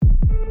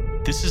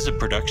This is a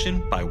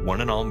production by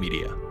One and All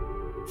Media.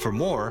 For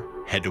more,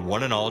 head to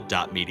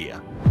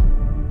oneandall.media.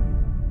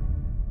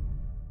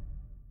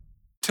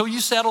 Till you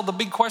settle the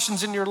big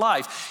questions in your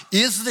life.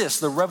 Is this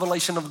the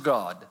revelation of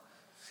God?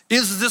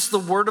 Is this the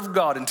word of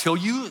God? Until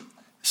you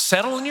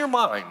settle in your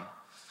mind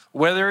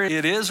whether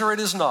it is or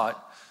it is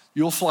not,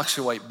 you'll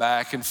fluctuate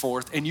back and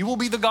forth, and you will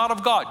be the God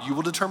of God. You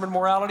will determine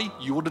morality.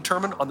 You will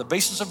determine on the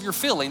basis of your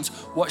feelings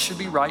what should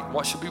be right,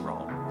 what should be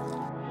wrong.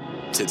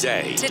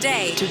 Today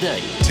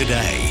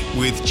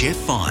with Jeff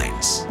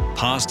Vines,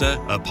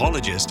 pastor,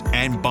 apologist,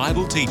 and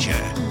Bible teacher.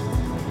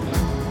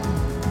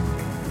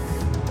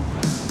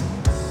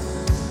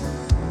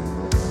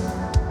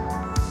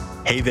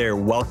 Hey there,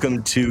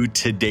 welcome to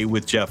Today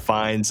with Jeff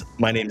Vines.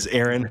 My name is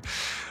Aaron.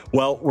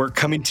 Well, we're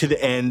coming to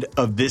the end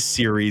of this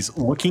series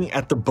looking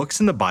at the books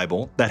in the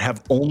Bible that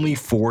have only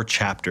 4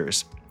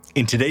 chapters.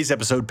 In today's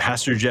episode,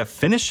 Pastor Jeff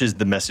finishes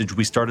the message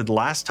we started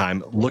last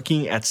time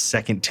looking at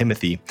 2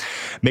 Timothy.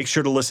 Make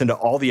sure to listen to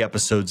all the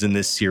episodes in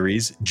this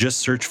series.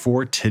 Just search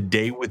for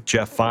Today with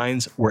Jeff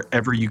Vines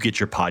wherever you get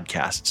your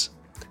podcasts.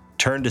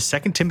 Turn to 2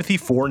 Timothy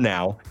 4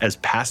 now as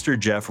Pastor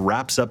Jeff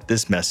wraps up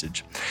this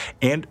message.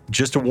 And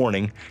just a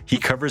warning, he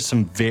covers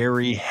some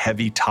very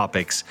heavy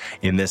topics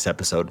in this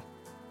episode.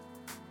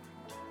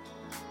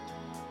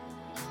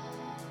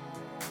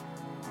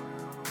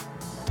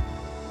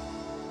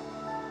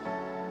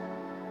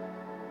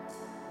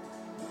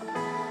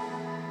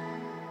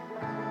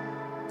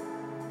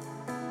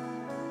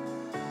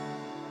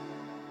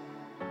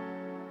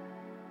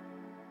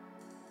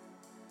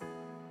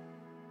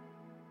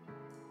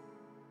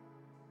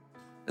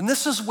 And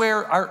this is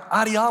where our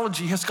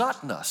ideology has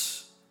gotten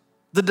us,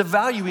 the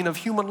devaluing of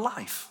human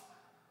life.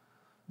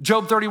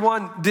 Job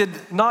 31, did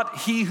not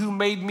he who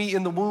made me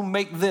in the womb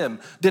make them?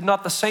 Did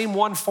not the same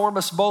one form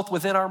us both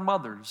within our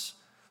mothers?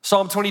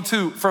 Psalm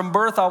 22, from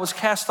birth I was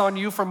cast on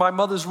you, from my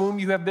mother's womb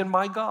you have been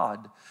my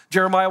God.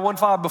 Jeremiah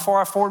 1:5,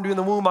 before I formed you in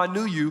the womb I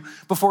knew you.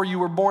 Before you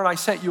were born I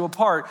set you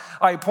apart.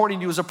 I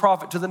appointed you as a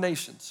prophet to the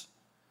nations.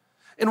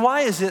 And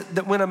why is it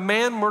that when a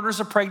man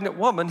murders a pregnant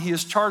woman, he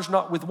is charged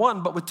not with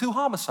 1, but with 2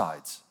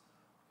 homicides?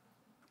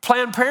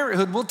 Planned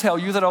Parenthood will tell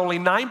you that only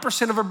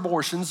 9% of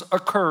abortions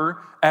occur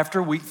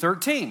after week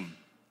 13.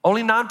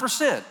 Only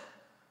 9%.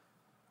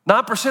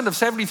 9% of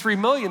 73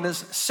 million is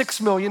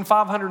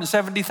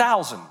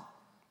 6,570,000.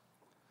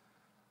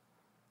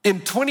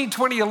 In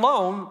 2020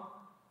 alone,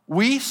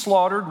 we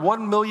slaughtered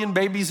 1 million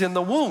babies in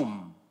the womb.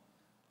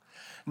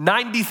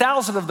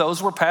 90,000 of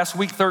those were past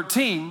week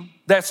 13.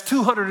 That's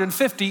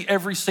 250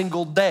 every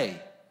single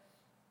day.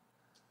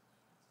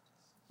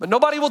 But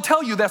nobody will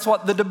tell you that's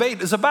what the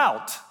debate is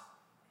about.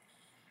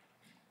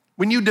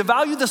 When you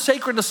devalue the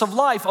sacredness of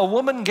life, a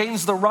woman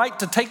gains the right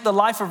to take the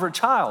life of her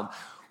child.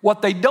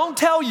 What they don't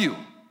tell you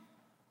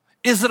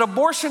is that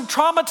abortion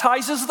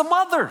traumatizes the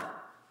mother.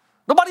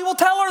 Nobody will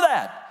tell her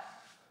that.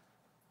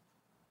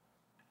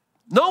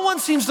 No one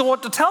seems to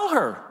want to tell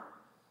her.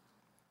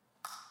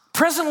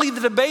 Presently,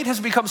 the debate has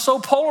become so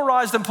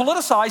polarized and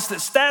politicized that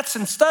stats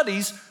and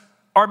studies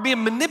are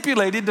being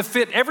manipulated to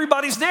fit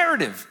everybody's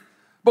narrative.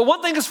 But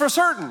one thing is for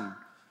certain,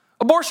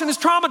 abortion is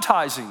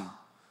traumatizing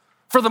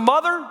for the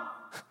mother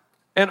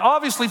and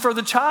obviously for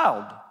the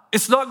child.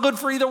 It's not good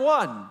for either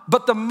one,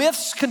 but the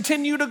myths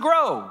continue to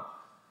grow.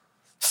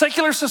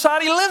 Secular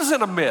society lives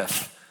in a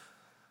myth.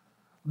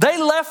 They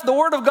left the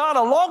word of God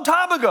a long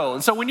time ago.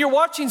 And so when you're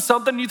watching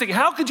something, you think,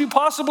 how could you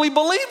possibly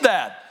believe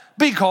that?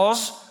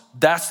 Because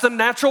that's the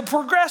natural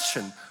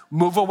progression.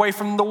 Move away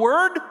from the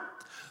word,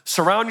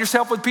 surround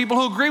yourself with people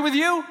who agree with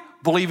you,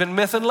 believe in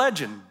myth and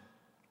legend.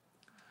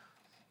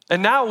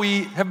 And now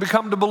we have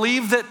become to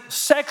believe that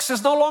sex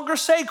is no longer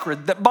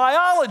sacred, that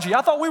biology,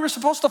 I thought we were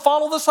supposed to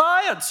follow the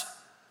science.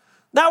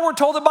 Now we're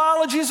told that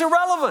biology is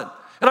irrelevant.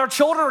 And our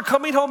children are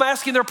coming home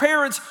asking their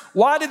parents,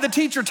 why did the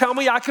teacher tell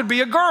me I could be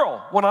a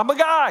girl when I'm a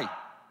guy?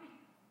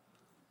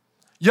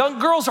 Young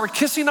girls are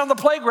kissing on the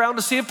playground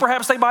to see if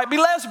perhaps they might be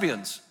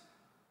lesbians.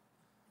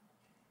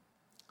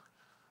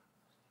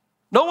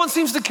 No one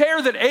seems to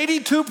care that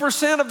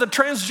 82% of the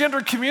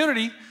transgender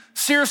community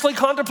seriously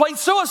contemplates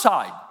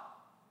suicide.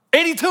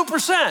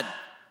 82%.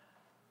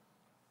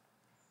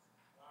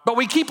 But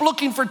we keep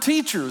looking for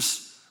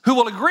teachers who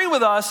will agree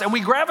with us, and we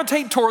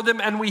gravitate toward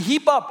them and we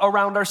heap up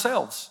around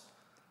ourselves.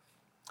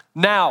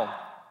 Now,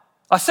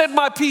 I said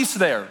my piece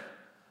there,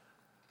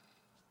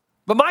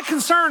 but my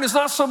concern is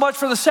not so much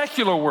for the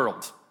secular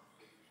world.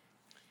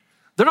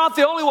 They're not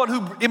the only one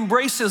who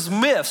embraces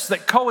myths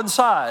that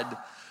coincide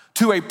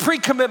to a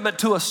pre-commitment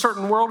to a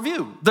certain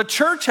worldview. The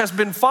church has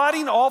been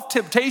fighting off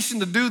temptation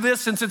to do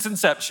this since its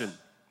inception.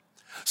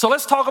 So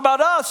let's talk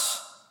about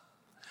us.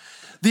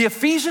 The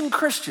Ephesian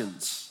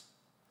Christians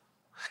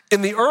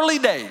in the early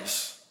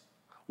days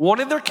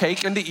wanted their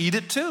cake and to eat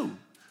it too.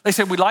 They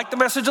said, we like the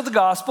message of the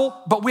gospel,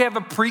 but we have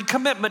a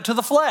pre-commitment to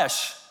the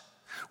flesh.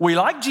 We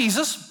like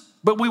Jesus,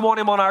 but we want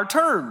him on our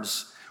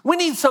terms. We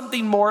need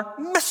something more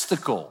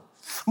mystical,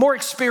 more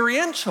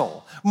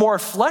experiential, more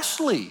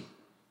fleshly.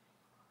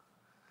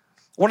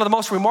 One of the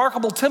most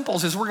remarkable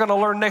temples, as we're going to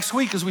learn next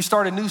week as we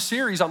start a new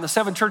series on the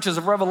 7 churches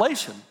of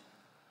Revelation,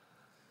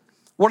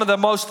 One of the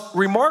most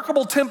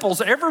remarkable temples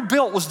ever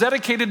built was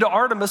dedicated to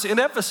Artemis in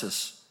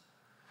Ephesus.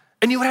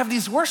 And you would have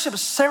these worship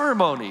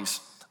ceremonies.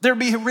 There'd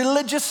be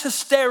religious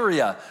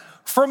hysteria,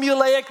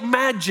 formulaic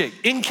magic,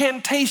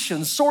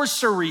 incantations,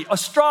 sorcery,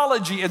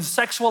 astrology, and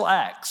sexual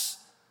acts.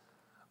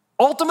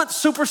 Ultimate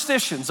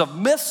superstitions of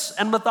myths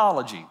and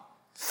mythology.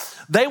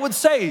 They would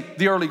say,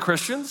 the early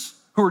Christians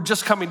who were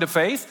just coming to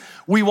faith,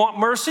 we want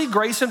mercy,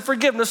 grace, and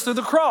forgiveness through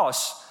the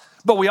cross.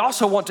 But we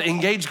also want to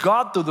engage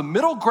God through the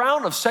middle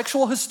ground of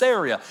sexual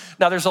hysteria.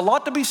 Now, there's a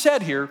lot to be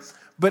said here,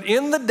 but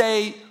in the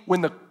day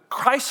when the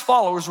Christ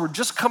followers were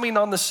just coming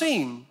on the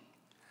scene,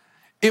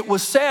 it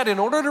was said in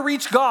order to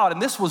reach God,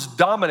 and this was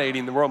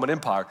dominating the Roman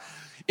Empire,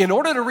 in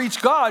order to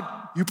reach God,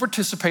 you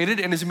participated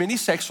in as many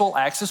sexual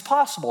acts as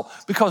possible.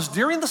 Because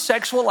during the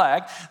sexual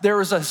act, there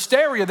is a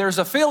hysteria, there's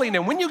a feeling,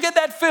 and when you get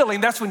that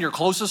feeling, that's when you're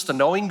closest to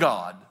knowing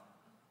God.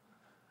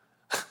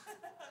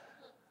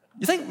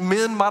 You think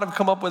men might have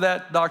come up with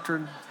that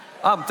doctrine?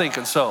 I'm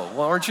thinking so.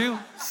 Well, aren't you?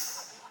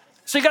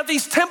 So you got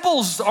these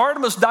temples,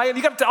 Artemis, Diana,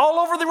 you got all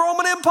over the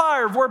Roman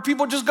Empire where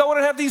people just go in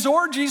and have these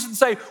orgies and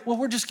say, well,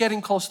 we're just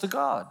getting close to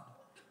God.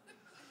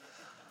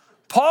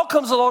 Paul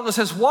comes along and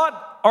says,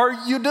 what are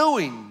you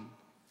doing?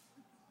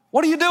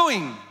 What are you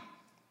doing?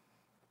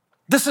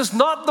 This is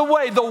not the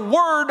way. The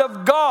Word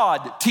of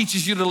God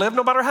teaches you to live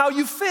no matter how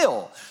you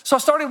feel. So I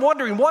started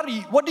wondering, what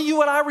do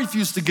you and I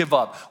refuse to give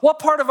up? What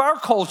part of our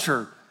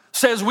culture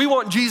says we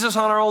want Jesus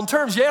on our own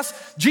terms?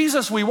 Yes,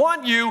 Jesus, we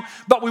want you,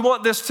 but we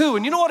want this too.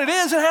 And you know what it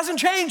is? It hasn't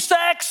changed.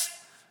 Sex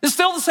is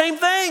still the same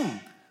thing.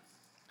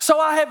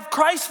 So I have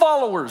Christ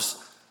followers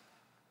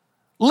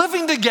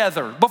living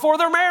together before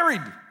they're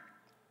married.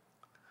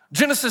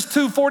 Genesis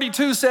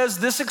 2:42 says,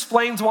 this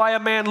explains why a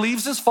man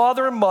leaves his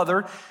father and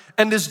mother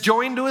and is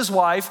joined to his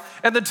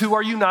wife, and the two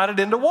are united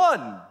into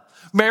one.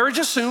 Marriage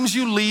assumes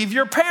you leave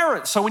your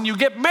parents. So when you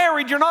get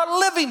married, you're not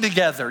living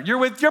together. You're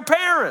with your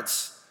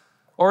parents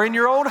or in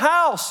your own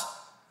house.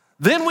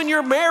 Then when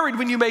you're married,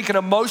 when you make an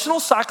emotional,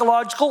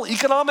 psychological,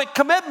 economic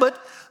commitment,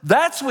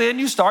 that's when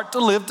you start to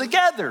live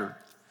together.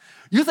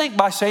 You think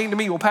by saying to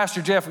me, well,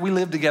 Pastor Jeff, we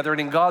live together and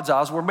in God's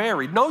eyes we're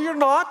married. No, you're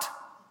not.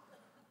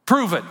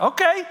 Prove it.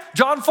 Okay.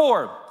 John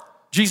 4,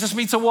 Jesus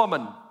meets a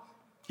woman.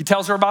 He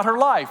tells her about her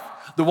life.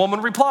 The woman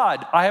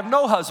replied, I have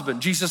no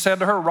husband. Jesus said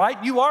to her, right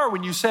you are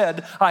when you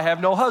said, I have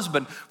no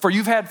husband. For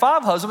you've had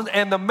 5 husbands,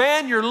 and the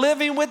man you're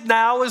living with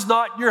now is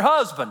not your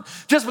husband.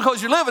 Just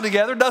because you're living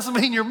together doesn't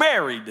mean you're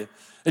married.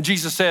 And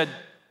Jesus said,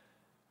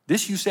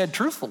 this you said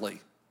truthfully.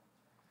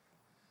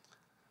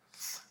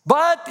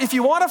 But if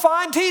you want to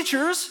find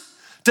teachers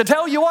to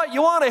tell you what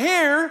you want to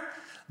hear,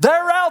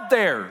 they're out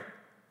there.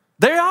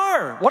 They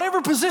are.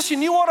 Whatever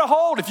position you want to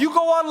hold. If you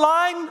go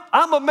online,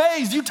 I'm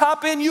amazed. You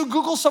type in, you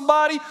Google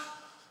somebody,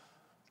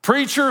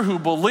 preacher who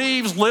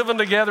believes living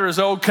together is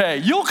okay.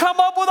 You'll come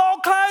up with all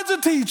kinds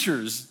of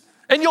teachers,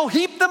 and you'll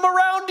heap them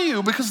around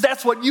you because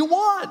that's what you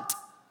want.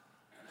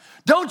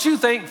 Don't you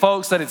think,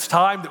 folks, that it's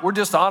time that we're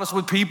just honest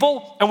with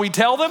people and we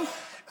tell them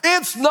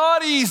it's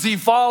not easy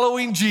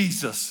following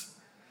Jesus?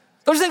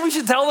 Don't you think we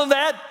should tell them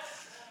that?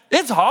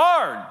 It's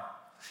hard.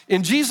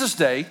 In Jesus'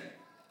 day,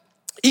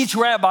 each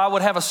rabbi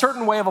would have a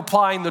certain way of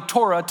applying the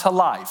Torah to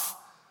life.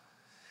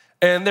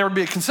 And there would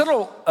be a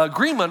considerable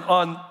agreement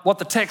on what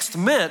the text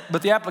meant,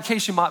 but the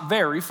application might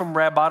vary from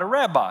rabbi to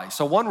rabbi.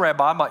 So one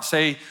rabbi might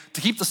say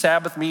to keep the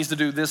Sabbath means to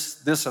do this,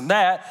 this, and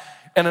that.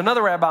 And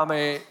another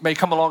rabbi may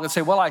come along and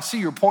say, well, I see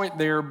your point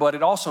there, but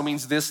it also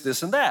means this,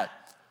 this, and that.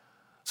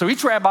 So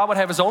each rabbi would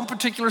have his own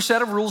particular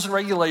set of rules and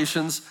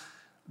regulations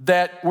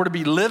that were to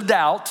be lived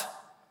out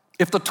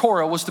if the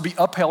Torah was to be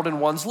upheld in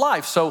one's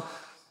life. So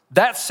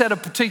that set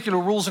of particular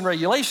rules and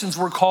regulations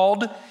were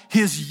called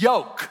his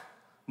yoke.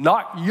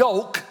 Not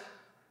yoke,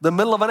 the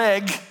middle of an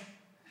egg.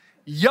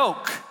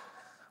 Yoke.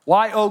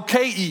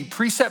 Y-O-K-E,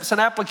 precepts and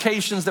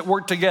applications that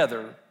work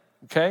together,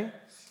 okay?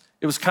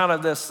 It was kind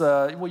of this,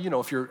 well, you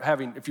know, if you're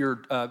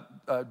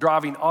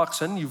driving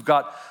oxen, you've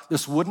got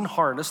this wooden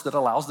harness that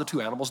allows the two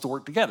animals to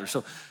work together.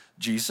 So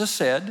Jesus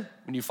said,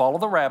 when you follow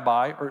the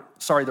rabbi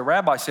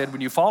said,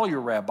 when you follow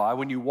your rabbi,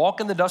 when you walk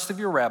in the dust of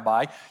your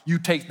rabbi, you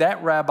take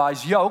that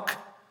rabbi's yoke,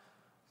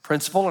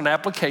 principle and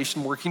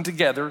application working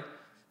together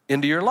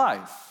into your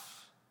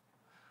life.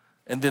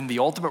 And then the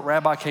ultimate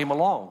rabbi came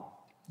along,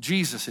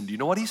 Jesus. And do you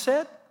know what he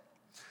said?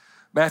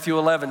 Matthew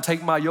 11,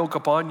 take my yoke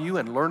upon you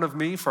and learn of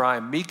me, for I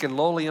am meek and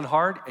lowly in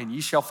heart, and ye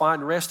shall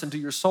find rest unto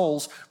your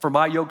souls, for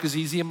my yoke is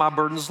easy and my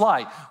burden is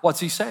light. What's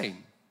he saying?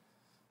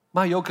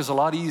 My yoke is a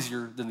lot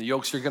easier than the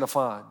yokes you're gonna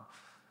find.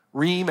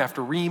 Ream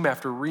after ream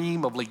after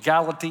ream of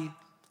legality,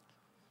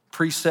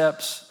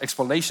 precepts,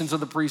 explanations of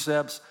the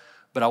precepts.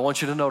 But I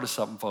want you to notice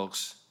something,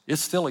 folks.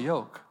 It's still a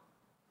yoke.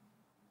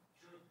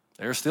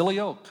 There's still a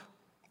yoke.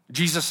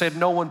 Jesus said,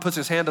 no one puts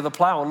his hand to the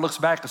plow and looks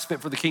back to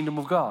spit for the kingdom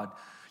of God.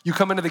 You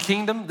come into the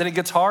kingdom, then it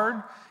gets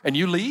hard, and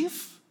you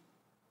leave?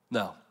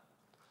 No.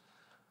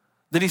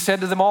 Then he said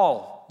to them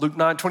all, Luke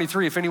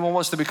 9:23, if anyone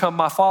wants to become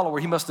my follower,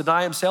 he must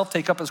deny himself,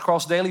 take up his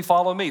cross daily,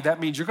 follow me. That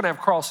means you're gonna have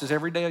crosses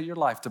every day of your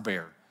life to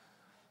bear.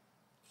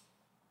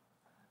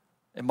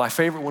 And my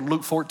favorite one,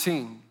 Luke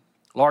 14,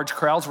 Large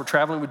crowds were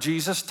traveling with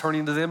Jesus.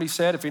 Turning to them, he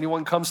said, if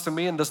anyone comes to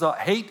me and does not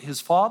hate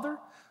his father,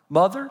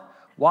 mother,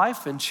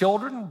 wife, and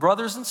children,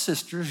 brothers and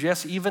sisters,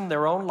 yes, even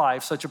their own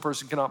life, such a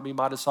person cannot be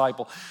my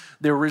disciple.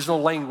 The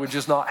original language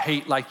is not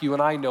hate like you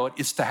and I know it.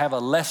 It's to have a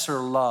lesser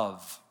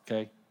love,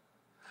 okay?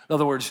 In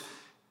other words,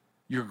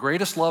 your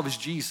greatest love is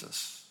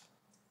Jesus.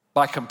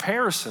 By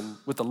comparison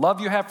with the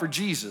love you have for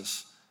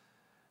Jesus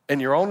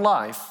and your own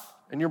life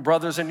and your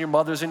brothers and your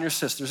mothers and your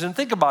sisters. And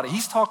think about it.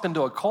 He's talking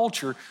to a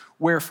culture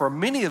where for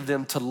many of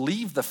them to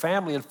leave the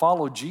family and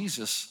follow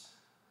Jesus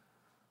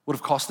would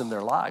have cost them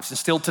their lives. And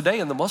still today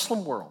in the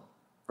Muslim world,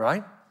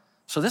 right?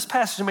 So this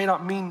passage may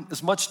not mean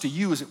as much to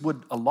you as it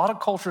would a lot of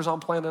cultures on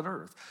planet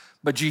Earth.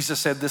 But Jesus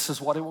said, this is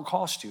what it will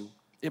cost you.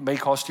 It may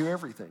cost you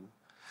everything.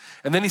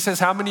 And then he says,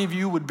 how many of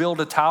you would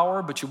build a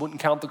tower, but you wouldn't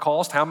count the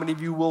cost? How many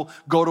of you will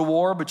go to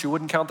war, but you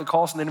wouldn't count the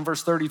cost? And then in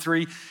verse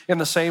 33, in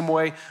the same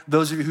way,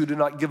 those of you who do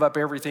not give up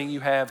everything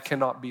you have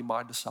cannot be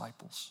my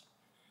disciples.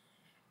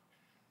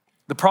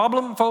 The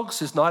problem,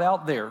 folks, is not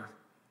out there.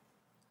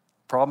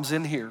 The problem's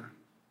in here.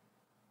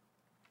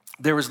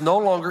 There is no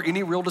longer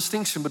any real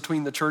distinction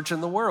between the church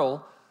and the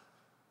world.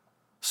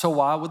 So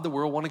why would the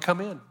world want to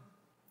come in?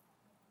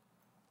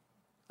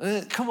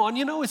 Come on,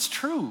 you know it's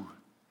true.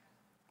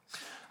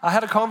 I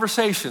had a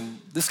conversation.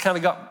 This kind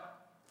of got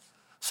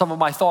some of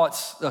my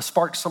thoughts,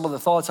 sparked some of the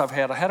thoughts I've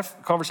had. I had a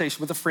conversation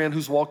with a friend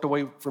who's walked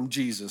away from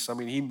Jesus. I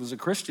mean, he was a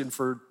Christian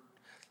for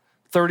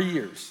 30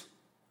 years.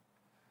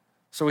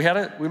 So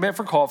we met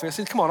for coffee. I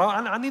said, come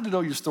on, I need to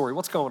know your story.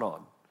 What's going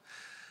on?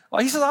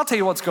 Well, he said, I'll tell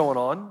you what's going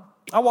on.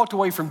 I walked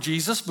away from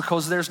Jesus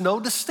because there's no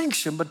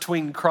distinction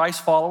between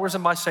Christ followers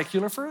and my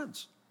secular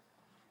friends.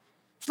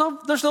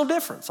 There's no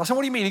difference. I said,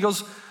 what do you mean? He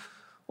goes,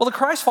 well, the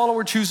Christ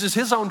follower chooses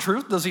his own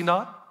truth, does he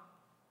not?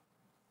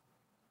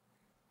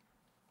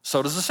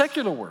 So does the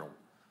secular world.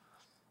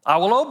 I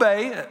will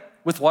obey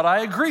with what I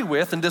agree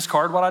with and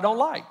discard what I don't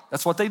like.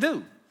 That's what they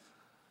do.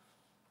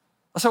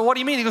 I said, what do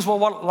you mean? He goes, well,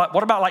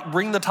 what about like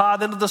bring the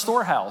tithe into the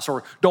storehouse,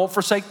 or don't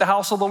forsake the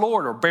house of the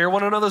Lord, or bear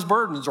one another's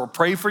burdens, or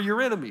pray for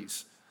your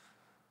enemies?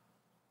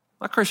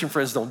 My Christian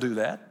friends don't do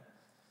that.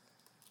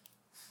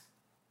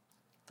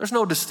 There's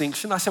no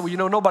distinction. I said,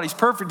 well, nobody's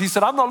perfect. He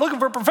said, I'm not looking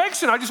for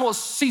perfection. I just want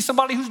to see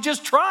somebody who's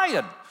just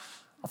trying.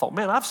 I thought,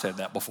 man, I've said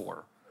that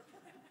before.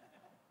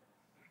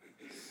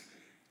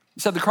 He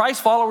said, the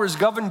Christ follower is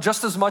governed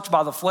just as much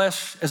by the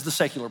flesh as the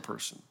secular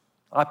person.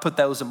 I put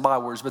those in my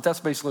words, but that's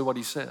basically what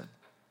he said.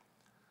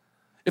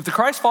 If the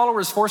Christ follower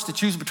is forced to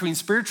choose between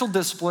spiritual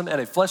discipline and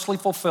a fleshly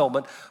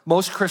fulfillment,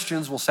 most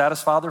Christians will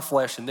satisfy their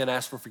flesh and then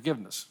ask for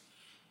forgiveness.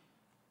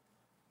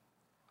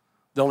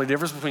 The only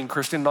difference between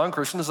Christian and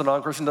non-Christian is the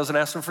non-Christian doesn't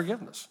ask for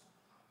forgiveness.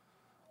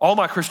 All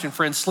my Christian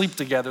friends sleep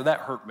together.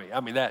 That hurt me. I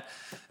mean,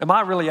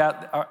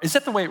 is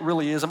that the way it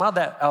really is? Am I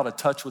that out of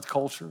touch with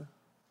culture?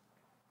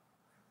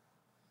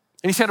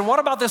 And he said, and what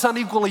about this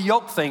unequally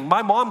yoked thing?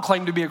 My mom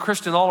claimed to be a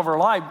Christian all of her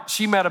life.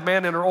 She met a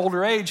man in her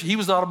older age. He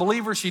was not a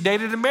believer. She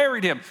dated and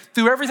married him,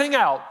 threw everything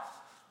out.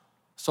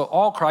 So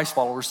all Christ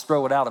followers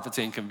throw it out if it's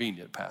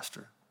inconvenient,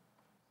 Pastor.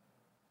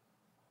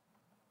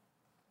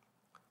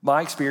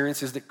 My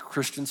experience is that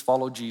Christians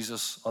follow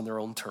Jesus on their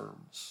own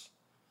terms.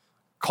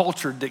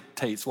 Culture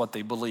dictates what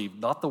they believe,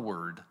 not the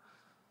word.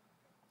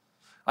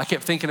 I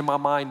kept thinking in my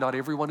mind, not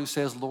everyone who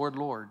says, Lord,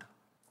 Lord.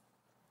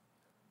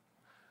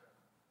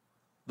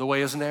 The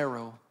way is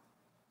narrow.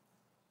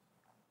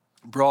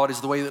 Broad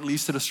is the way that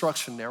leads to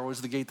destruction. Narrow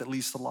is the gate that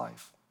leads to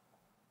life.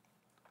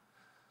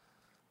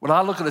 When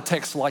I look at a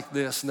text like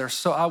this, and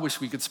I wish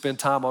we could spend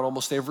time on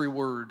almost every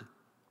word,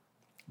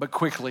 but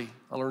quickly,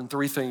 I learned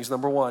three things.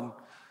 Number one,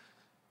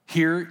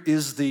 here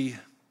is the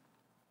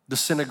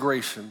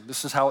disintegration.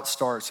 This is how it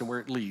starts and where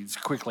it leads.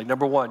 Quickly,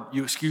 number one,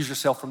 you excuse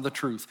yourself from the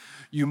truth.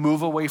 You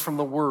move away from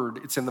the word.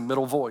 It's in the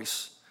middle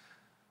voice.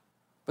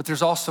 But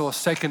there's also a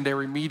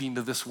secondary meaning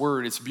to this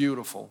word. It's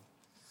beautiful.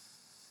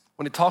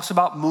 When it talks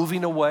about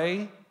moving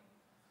away,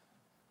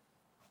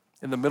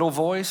 in the middle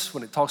voice,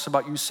 when it talks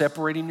about you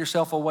separating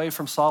yourself away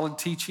from solid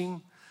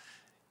teaching,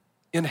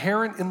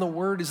 inherent in the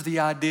word is the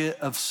idea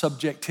of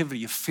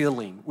subjectivity, of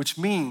feeling, which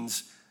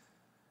means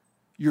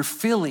your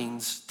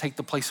feelings take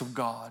the place of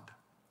God.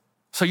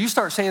 So you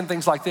start saying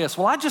things like this,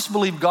 well, I just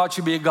believe God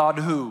should be a God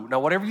who. Now,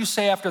 whatever you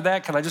say after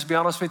that, can I just be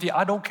honest with you?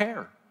 I don't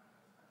care.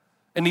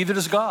 And neither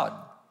does God.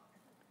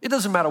 It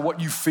doesn't matter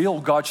what you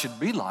feel God should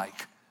be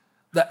like.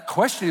 That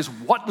question is,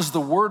 what does the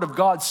word of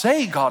God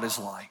say God is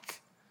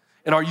like?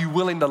 And are you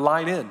willing to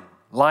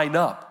line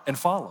up, and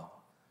follow?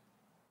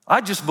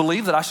 I just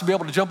believe that I should be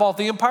able to jump off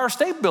the Empire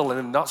State Building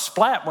and not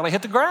splat when I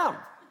hit the ground.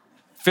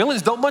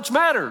 Feelings don't much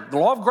matter. The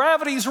law of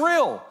gravity is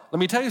real. Let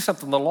me tell you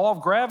something. The law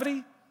of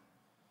gravity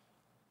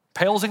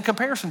pales in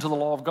comparison to the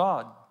law of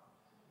God.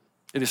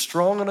 It is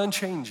strong and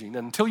unchanging.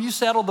 And until you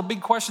settle the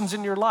big questions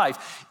in your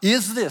life,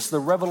 is this the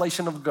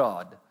revelation of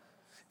God?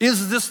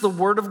 Is this the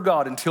word of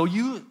God? Until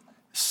you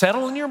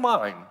settle in your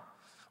mind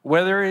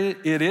whether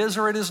it is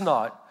or it is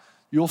not,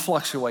 you'll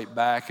fluctuate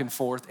back and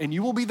forth, and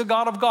you will be the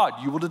God of God.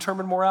 You will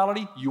determine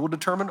morality. You will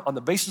determine on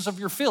the basis of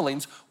your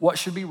feelings what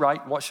should be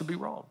right and what should be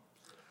wrong.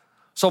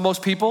 So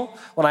most people,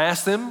 when I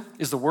ask them,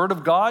 is the Word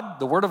of God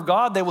the Word of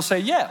God? They will say,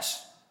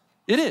 yes,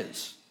 it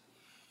is.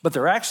 But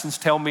their actions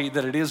tell me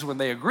that it is when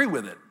they agree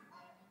with it.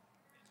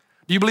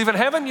 Do you believe in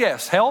heaven?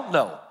 Yes. Hell?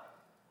 No.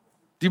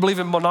 Do you believe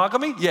in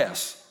monogamy?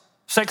 Yes.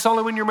 Sex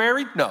only when you're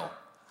married? No.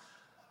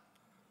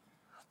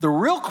 The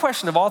real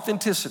question of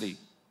authenticity,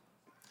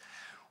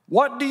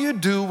 what do you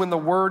do when the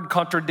Word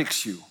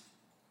contradicts you?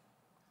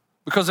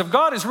 Because if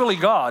God is really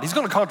God, He's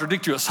going to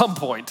contradict you at some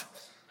point.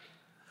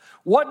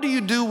 What do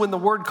you do when the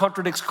Word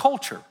contradicts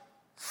culture?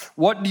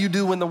 What do you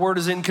do when the Word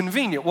is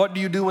inconvenient? What do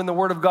you do when the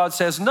Word of God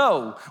says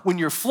no, when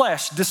your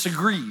flesh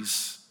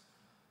disagrees?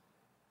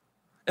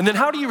 And then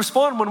how do you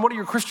respond when one of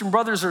your Christian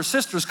brothers or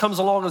sisters comes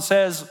along and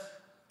says,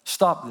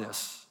 stop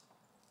this.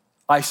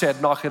 I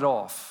said, knock it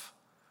off.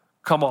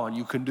 Come on,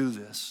 you can do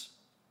this.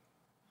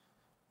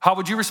 How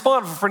would you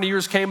respond if a friend of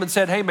yours came and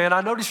said, hey man,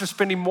 I notice you're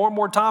spending more and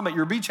more time at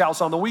your beach house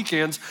on the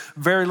weekends,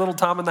 very little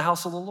time in the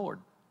house of the Lord.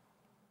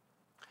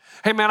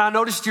 Hey man, I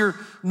noticed you're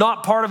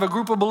not part of a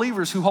group of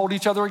believers who hold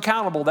each other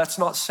accountable. That's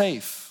not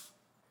safe.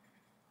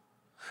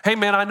 Hey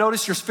man, I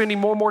noticed you're spending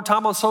more and more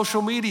time on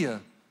social media.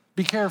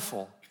 Be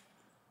careful.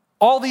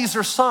 All these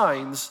are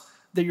signs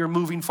that you're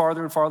moving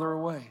farther and farther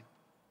away.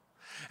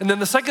 And then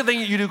the second thing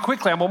that you do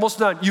quickly, I'm almost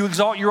done, you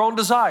exalt your own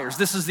desires.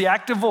 This is the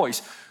active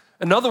voice.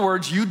 In other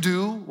words, you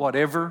do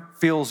whatever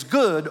feels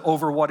good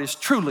over what is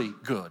truly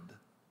good.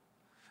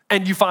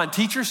 And you find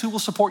teachers who will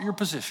support your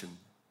position.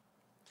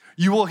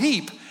 You will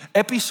heap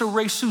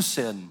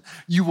episoresusen.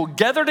 You will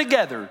gather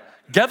together,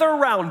 gather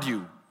around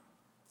you,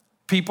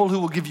 people who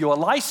will give you a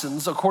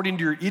license according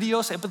to your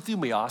idios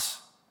epithumios,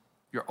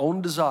 your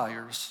own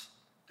desires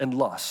and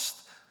lust.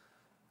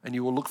 And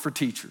you will look for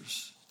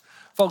teachers.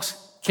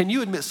 Folks, can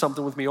you admit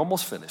something with me?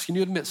 Almost finished. Can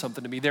you admit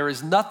something to me? There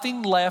is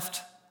nothing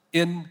left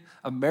in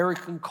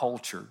American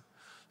culture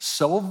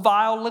so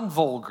vile and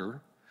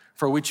vulgar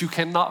for which you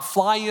cannot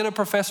fly in a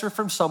professor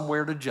from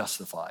somewhere to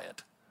justify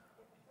it.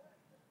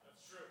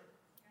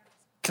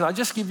 Can I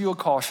just give you a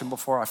caution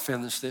before I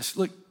finish this?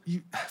 Look,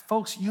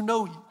 folks, you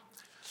know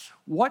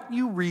what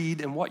you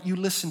read and what you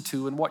listen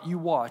to and what you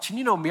watch. And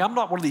you know me, I'm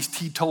not one of these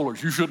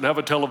teetotalers. You shouldn't have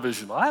a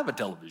television. I have a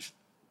television.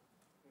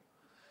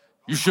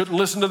 You shouldn't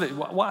listen to this.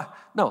 Why?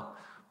 No,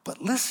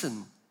 but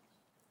listen,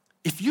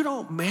 if you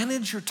don't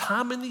manage your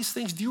time in these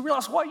things, do you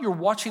realize what you're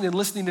watching and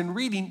listening and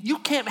reading? You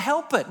can't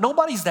help it.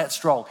 Nobody's that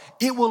strong.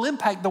 It will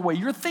impact the way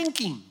you're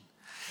thinking.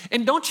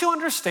 And don't you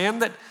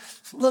understand that,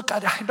 look,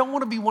 I don't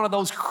want to be one of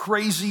those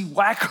crazy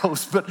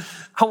wackos, but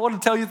I want to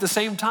tell you at the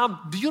same time,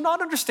 do you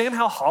not understand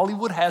how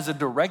Hollywood has a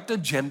direct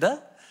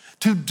agenda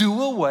to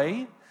do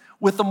away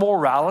with the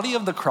morality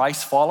of the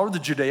Christ follower, the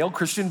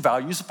Judeo-Christian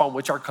values upon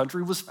which our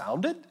country was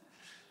founded?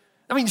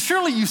 I mean,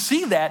 surely you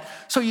see that,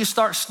 so you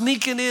start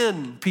sneaking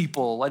in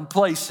people and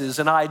places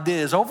and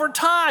ideas over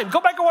time.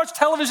 Go back and watch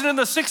television in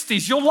the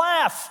 60s. You'll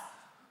laugh.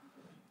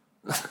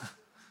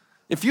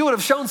 If you would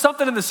have shown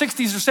something in the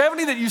 60s or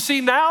 70s that you see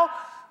now,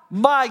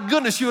 my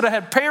goodness, you would have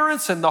had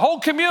parents and the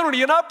whole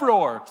community in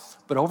uproar.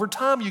 But over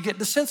time, you get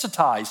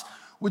desensitized,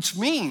 which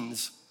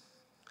means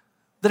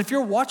that if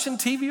you're watching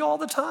TV all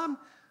the time,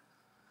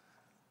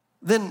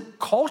 then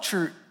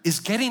culture is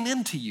getting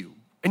into you.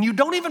 And you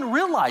don't even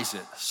realize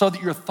it, so that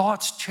your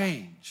thoughts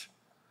change.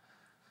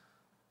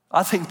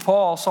 I think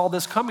Paul saw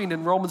this coming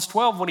in Romans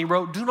 12 when he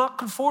wrote, do not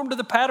conform to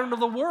the pattern of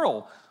the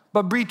world,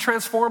 but be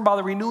transformed by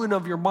the renewing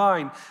of your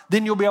mind.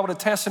 Then you'll be able to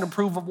test and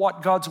approve of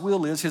what God's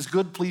will is, his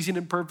good, pleasing,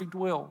 and perfect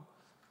will.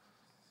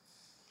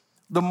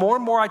 The more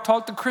and more I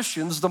talk to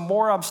Christians, the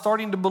more I'm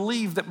starting to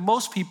believe that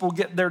most people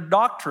get their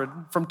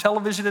doctrine from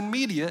television and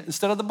media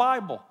instead of the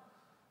Bible.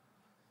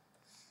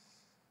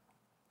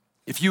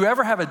 If you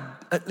ever have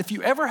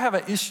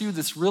an issue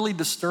that's really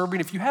disturbing,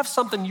 if you have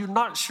something you're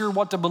not sure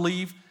what to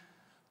believe,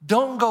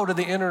 don't go to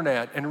the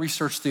internet and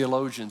research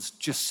theologians.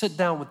 Just sit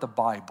down with the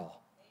Bible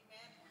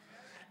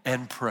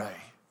and pray.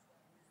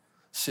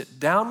 Sit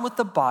down with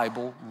the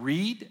Bible,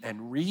 read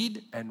and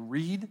read and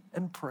read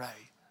and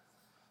pray,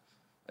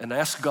 and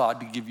ask God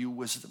to give you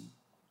wisdom.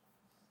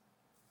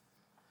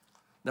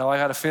 Now I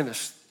got to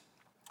finish.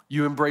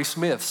 You embrace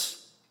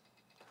myths.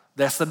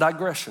 That's the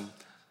digression.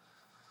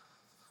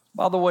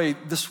 By the way,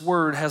 this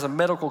word has a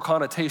medical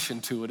connotation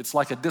to it. It's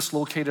like a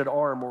dislocated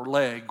arm or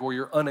leg, or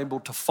you're unable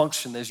to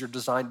function as you're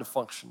designed to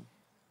function.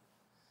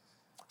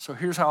 So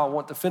here's how I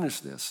want to finish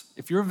this.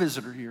 If you're a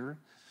visitor here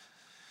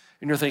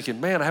and you're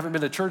thinking, man, I haven't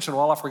been to church in a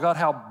while, I forgot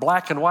how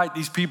black and white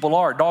these people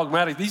are,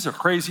 dogmatic, these are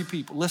crazy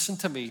people. Listen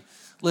to me.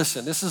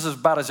 Listen, this is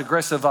about as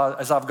aggressive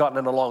as I've gotten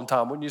in a long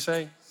time, wouldn't you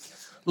say?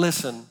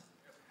 Listen,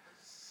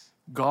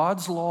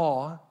 God's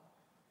law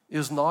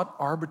is not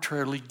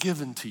arbitrarily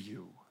given to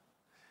you.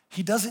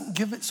 He doesn't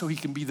give it so he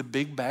can be the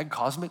big bad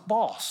cosmic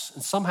boss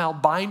and somehow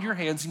bind your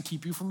hands and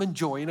keep you from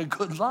enjoying a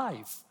good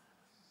life.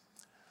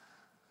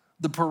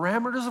 The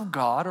parameters of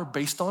God are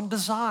based on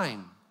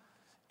design.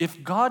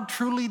 If God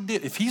truly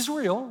did, if he's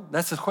real,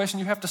 that's the question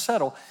you have to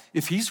settle.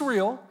 If he's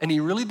real and he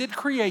really did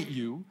create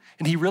you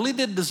and he really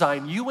did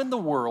design you in the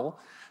world,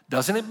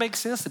 doesn't it make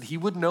sense that he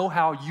would know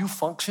how you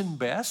function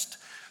best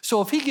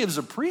So if he gives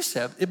a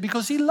precept, it's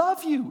because he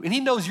loves you and he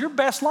knows your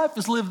best life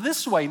is lived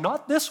this way,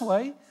 not this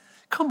way.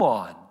 Come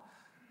on.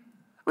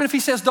 I mean, if he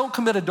says don't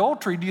commit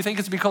adultery, do you think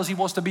it's because he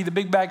wants to be the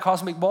big bad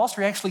cosmic boss,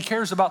 or he actually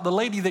cares about the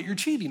lady that you're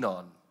cheating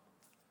on?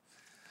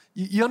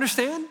 You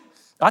understand?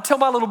 I tell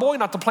my little boy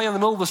not to play in the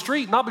middle of the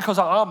street, not because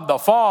I'm the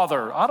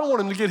father. I don't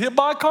want him to get hit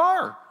by a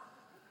car.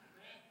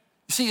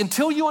 You see,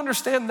 until you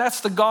understand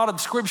that's the God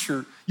of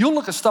Scripture, you'll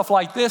look at stuff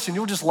like this and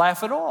you'll just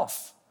laugh it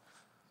off.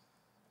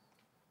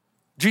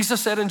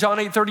 Jesus said in John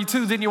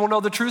 8:32, then you will know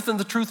the truth and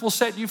the truth will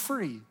set you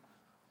free.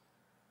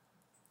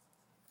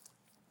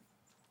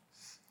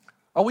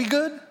 Are we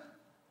good?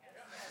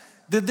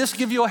 Did this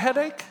give you a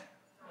headache?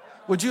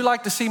 Would you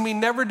like to see me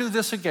never do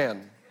this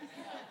again?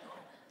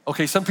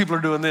 Okay, some people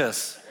are doing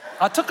this.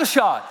 I took a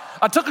shot.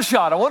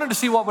 I wanted to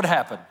see what would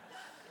happen.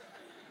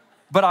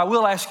 But I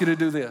will ask you to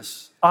do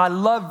this. I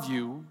love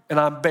you and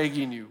I'm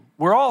begging you.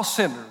 We're all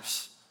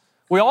sinners.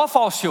 We all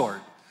fall short.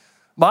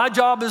 My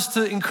job is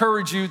to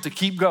encourage you to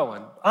keep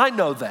going. I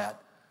know that.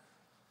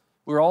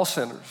 We're all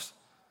sinners.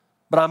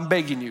 But I'm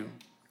begging you,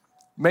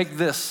 make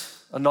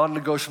this a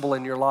non-negotiable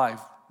in your life.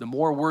 The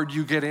more word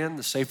you get in,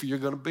 the safer you're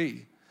going to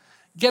be.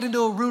 Get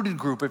into a rooted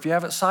group if you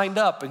haven't signed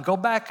up, and go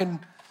back and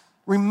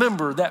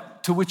remember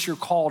that to which you're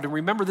called. And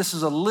remember, this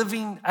is a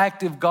living,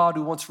 active God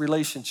who wants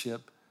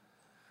relationship.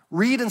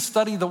 Read and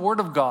study the Word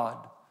of God.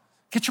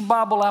 Get your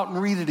Bible out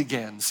and read it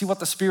again. See what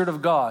the Spirit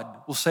of God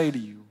will say to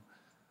you.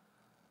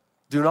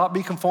 Do not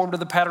be conformed to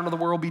the pattern of the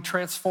world. Be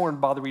transformed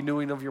by the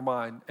renewing of your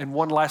mind. And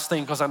one last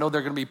thing, because I know there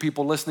are going to be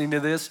people listening to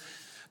this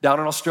down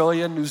in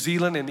Australia, New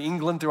Zealand, and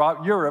England,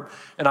 throughout Europe,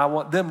 and I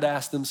want them to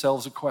ask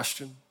themselves a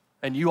question,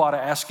 and you ought to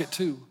ask it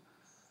too.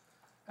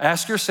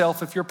 Ask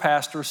yourself if your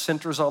pastor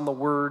centers on the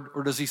Word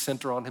or does he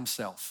center on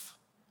himself?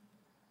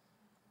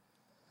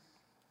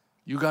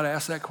 You got to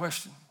ask that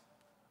question.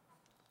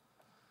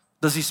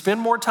 Does he spend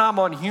more time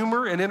on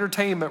humor and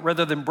entertainment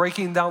rather than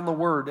breaking down the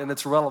Word and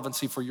its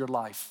relevancy for your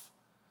life?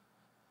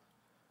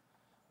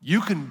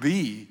 You can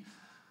be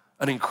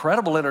an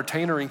incredible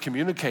entertainer and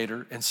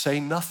communicator and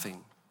say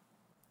nothing.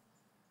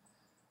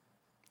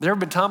 There have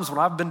been times when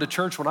I've been to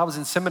church when I was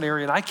in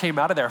seminary and I came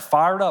out of there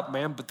fired up,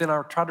 man, but then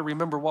I tried to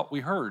remember what we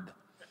heard.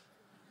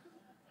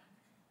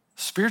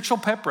 Spiritual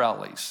pep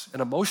rallies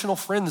and emotional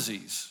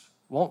frenzies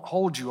won't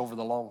hold you over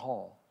the long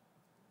haul.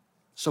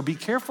 So be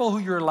careful who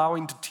you're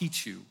allowing to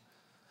teach you.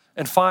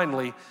 And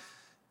finally,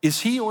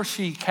 is he or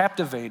she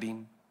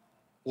captivating,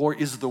 or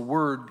is the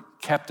Word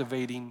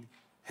captivating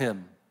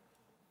him?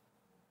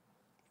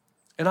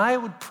 And I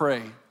would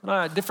pray, and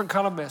I had a different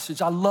kind of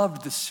message. I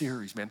loved this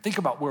series, man. Think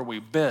about where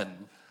we've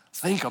been.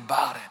 Think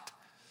about it.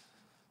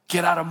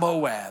 Get out of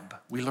Moab.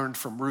 We learned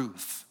from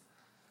Ruth.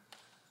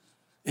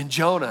 In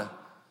Jonah,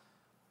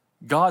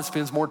 God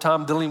spends more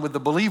time dealing with the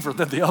believer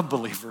than the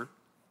unbeliever.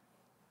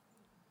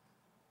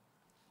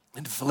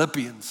 In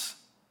Philippians,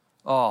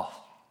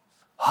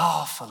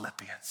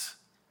 Philippians,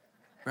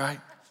 right?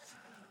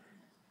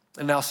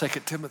 And now 2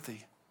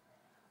 Timothy.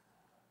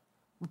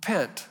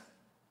 Repent.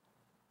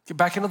 Get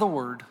back into the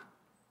Word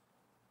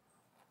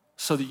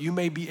so that you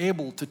may be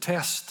able to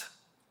test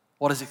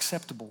what is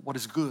acceptable, what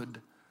is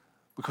good,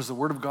 because the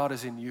Word of God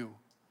is in you.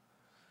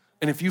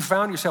 And if you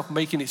found yourself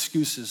making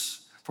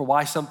excuses for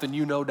why something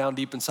you know down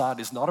deep inside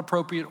is not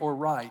appropriate or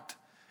right,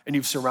 and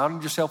you've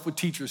surrounded yourself with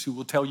teachers who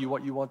will tell you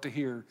what you want to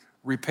hear,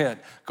 repent,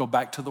 go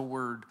back to the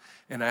Word,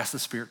 and ask the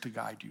Spirit to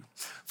guide you.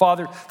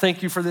 Father,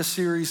 thank you for this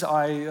series.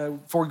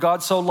 For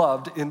God so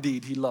loved,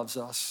 indeed, he loves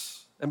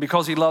us. And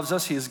because he loves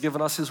us, he has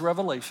given us his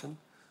revelation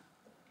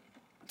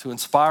to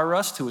inspire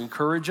us, to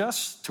encourage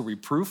us, to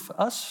reproof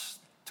us,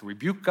 to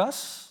rebuke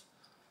us.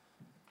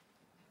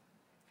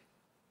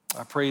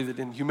 I pray that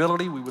in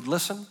humility we would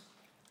listen.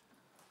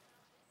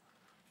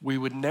 We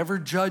would never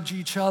judge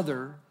each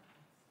other,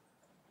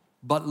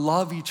 but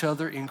love each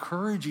other,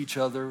 encourage each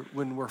other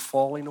when we're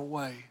falling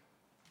away,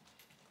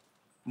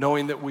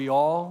 knowing that we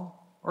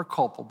all are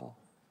culpable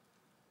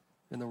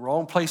in the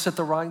wrong place at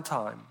the right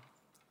time.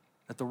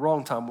 At the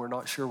wrong time, we're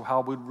not sure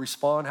how we'd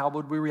respond, how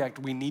would we react.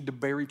 We need to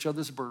bear each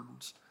other's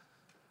burdens.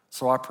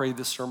 So I pray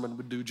this sermon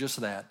would do just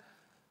that,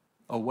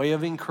 a way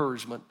of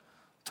encouragement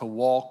to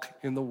walk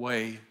in the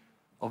way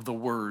of the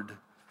Word,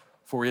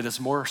 for it is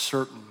more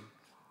certain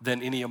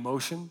than any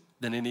emotion,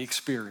 than any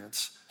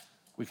experience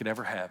we could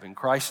ever have. In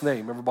Christ's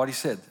name, everybody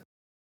said that.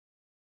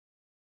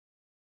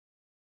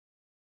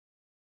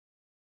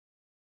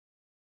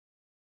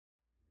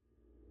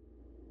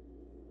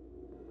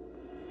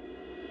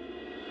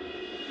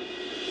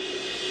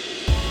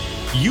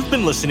 You've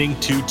been listening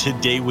to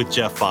Today with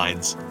Jeff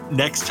Vines.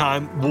 Next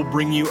time, we'll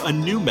bring you a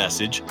new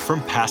message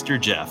from Pastor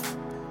Jeff.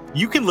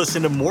 You can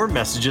listen to more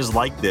messages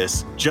like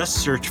this. Just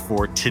search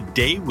for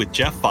Today with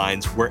Jeff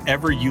Vines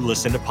wherever you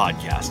listen to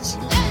podcasts.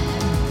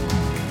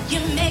 You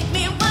make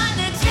me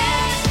wanna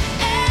dance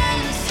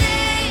and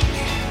sing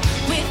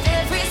with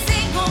every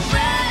single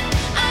breath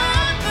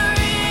I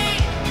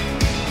breathe.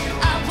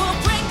 I will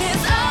bring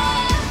this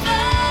offering.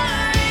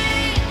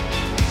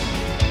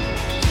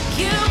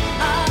 You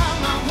are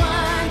my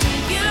wonder,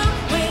 you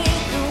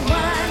with the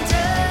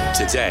wonder.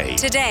 Today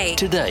Today.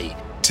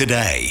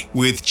 Today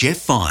with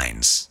Jeff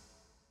Vines.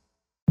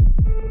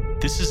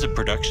 This is a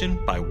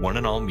production by One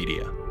and All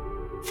Media.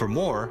 For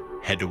more,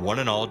 head to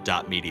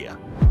oneandall.media.